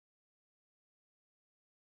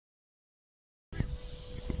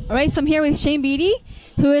All right, so I'm here with Shane Beatty,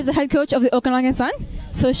 who is the head coach of the Okanagan Sun.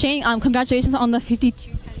 So Shane, congratulations on the 52-10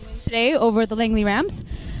 win today over the Langley Rams.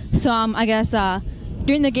 So I guess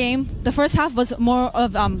during the game, the first half was more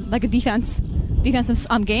of like a defensive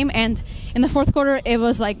game, and in the fourth quarter, it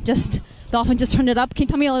was like just the offense just turned it up. Can you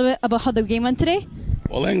tell me a little bit about how the game went today?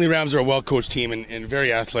 Well, Langley Rams are a well-coached team and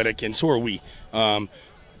very athletic, and so are we.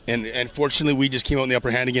 And fortunately, we just came out in the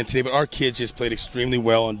upper hand again today, but our kids just played extremely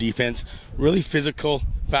well on defense, really physical,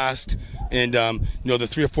 fast, and the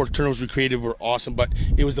 3 or 4 turnovers we created were awesome, but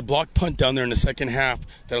it was the block punt down there in the second half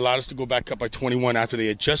that allowed us to go back up by 21 after they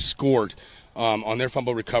had just scored on their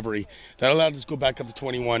fumble recovery. That allowed us to go back up to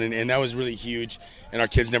 21, and that was really huge, and our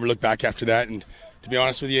kids never looked back after that. And to be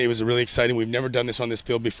honest with you, it was really exciting. We've never done this on this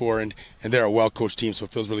field before, and they're a well-coached team, so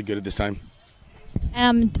it feels really good at this time.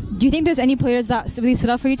 Do you think there's any players that really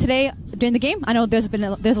stood out for you today during the game? I know there's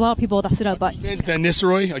a lot of people that stood out, but Van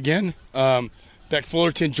Nistelrooy again, Beck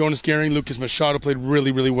Fullerton, Jonas Gehring, Lucas Machado played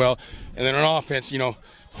really, really well, and then on offense,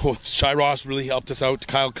 Shai Ross really helped us out,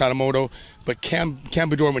 Kyle Katamoto, but Cam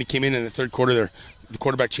Bedore, when he came in the third quarter there, the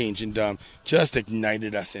quarterback changed and just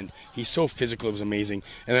ignited us, and he's so physical, it was amazing.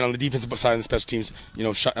 And then on the defensive side of the special teams,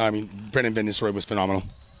 Brendan Van Nistelrooy was phenomenal.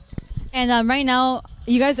 And right now,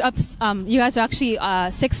 you guys are up. You guys are actually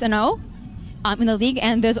 6-0 in the league,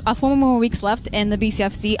 and there's 4 more weeks left in the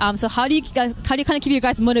BCFC. So how do you kind of keep you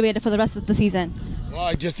guys motivated for the rest of the season? Well,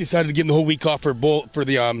 I just decided to give them the whole week off for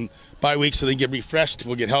the bye week, so they get refreshed.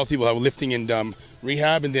 We'll get healthy. We'll have lifting and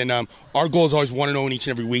rehab, and then our goal is always 1-0 in each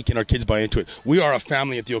and every week, and our kids buy into it. We are a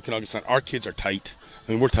family at the Okanagan Sun. Our kids are tight.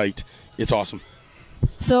 I mean, we're tight. It's awesome.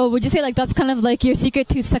 So would you say like that's kind of like your secret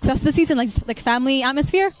to success this season, like family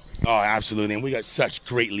atmosphere? Oh, absolutely. And we got such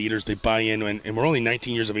great leaders. They buy in, and we're only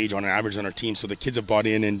 19 years of age on average on our team, so the kids have bought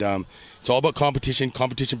in, and it's all about competition.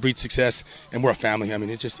 Competition breeds success, and we're a family. I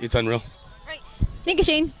mean, it's unreal. Right. Thank you,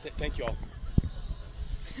 Shane. Thank you all.